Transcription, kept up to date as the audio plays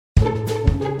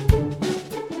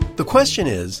The question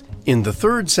is, in the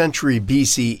 3rd century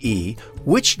BCE,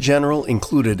 which general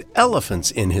included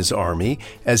elephants in his army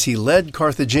as he led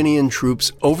Carthaginian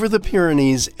troops over the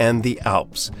Pyrenees and the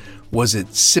Alps? Was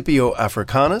it Scipio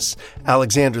Africanus,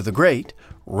 Alexander the Great,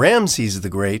 Ramses the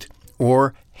Great,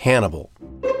 or Hannibal?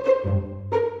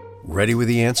 Ready with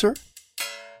the answer?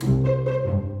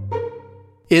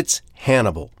 It's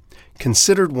Hannibal.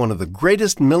 Considered one of the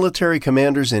greatest military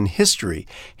commanders in history,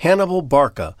 Hannibal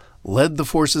Barca led the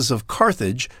forces of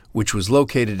Carthage, which was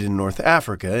located in North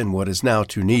Africa in what is now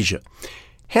Tunisia.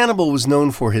 Hannibal was known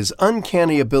for his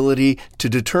uncanny ability to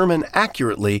determine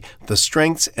accurately the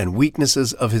strengths and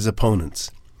weaknesses of his opponents.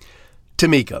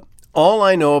 Tamika, all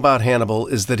I know about Hannibal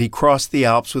is that he crossed the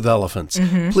Alps with elephants.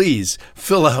 Please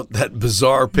fill out that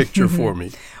bizarre picture for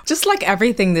me. Just like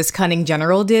everything this cunning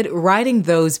general did, riding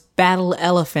those battle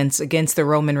elephants against the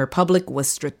Roman Republic was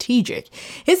strategic.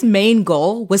 His main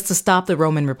goal was to stop the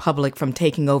Roman Republic from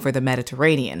taking over the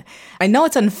Mediterranean. I know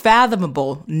it's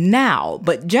unfathomable now,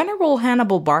 but General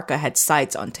Hannibal Barca had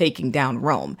sights on taking down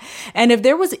Rome. And if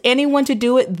there was anyone to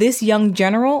do it, this young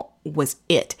general was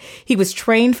it. He was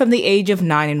trained from the age of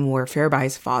 9 in warfare by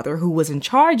his father, who was in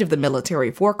charge of the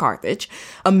military for Carthage,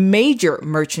 a major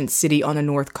merchant city on the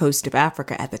north coast of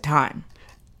Africa at the time.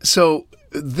 So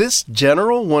this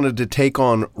general wanted to take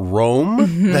on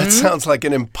Rome? That sounds like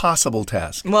an impossible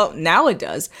task. Well, now it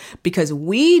does, because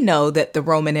we know that the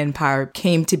Roman Empire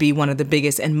came to be one of the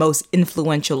biggest and most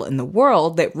influential in the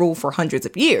world that ruled for hundreds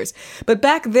of years. But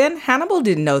back then, Hannibal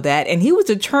didn't know that, and he was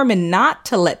determined not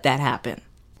to let that happen.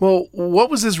 Well, what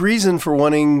was his reason for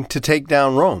wanting to take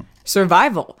down Rome?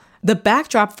 Survival. The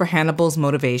backdrop for Hannibal's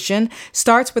motivation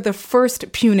starts with the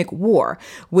First Punic War,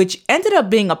 which ended up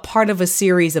being a part of a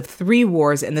series of 3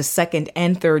 wars in the 2nd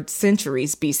and 3rd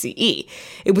centuries BCE.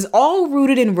 It was all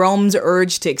rooted in Rome's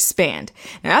urge to expand.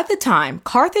 Now, at the time,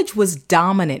 Carthage was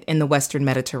dominant in the Western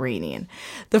Mediterranean.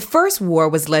 The first war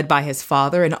was led by his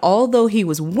father, and although he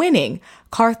was winning,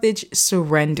 Carthage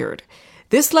surrendered.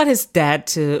 This led his dad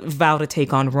to vow to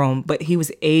take on Rome, but he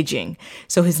was aging.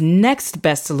 So his next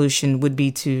best solution would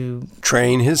be to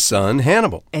train his son,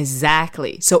 Hannibal.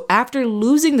 Exactly. So after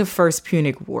losing the First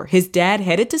Punic War, his dad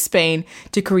headed to Spain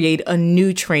to create a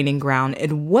new training ground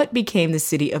in what became the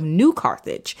city of New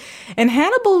Carthage. And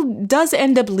Hannibal does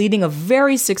end up leading a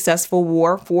very successful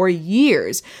war for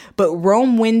years, but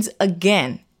Rome wins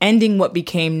again, ending what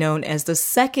became known as the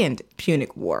Second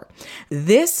Punic War.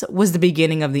 This was the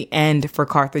beginning of the end for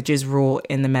Carthage's rule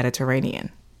in the Mediterranean.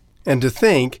 And to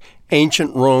think,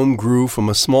 ancient Rome grew from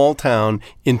a small town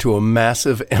into a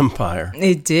massive empire.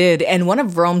 It did, and one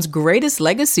of Rome's greatest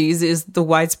legacies is the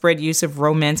widespread use of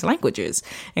Romance languages,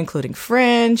 including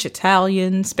French,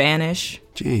 Italian, Spanish.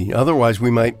 Gee, otherwise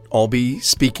we might all be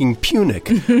speaking Punic.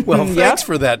 Well, thanks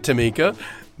for that, Tamika.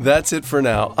 That's it for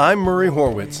now. I'm Murray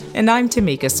Horwitz. And I'm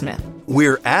Tamika Smith.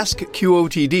 We're Ask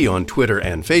QOTD on Twitter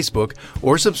and Facebook,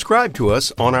 or subscribe to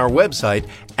us on our website,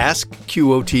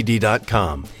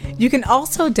 askqotd.com. You can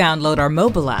also download our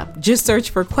mobile app. Just search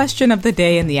for Question of the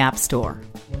Day in the App Store.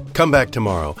 Come back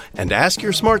tomorrow and ask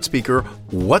your smart speaker,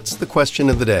 what's the question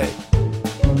of the day?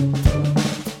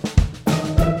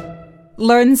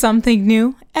 Learn something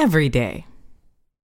new every day.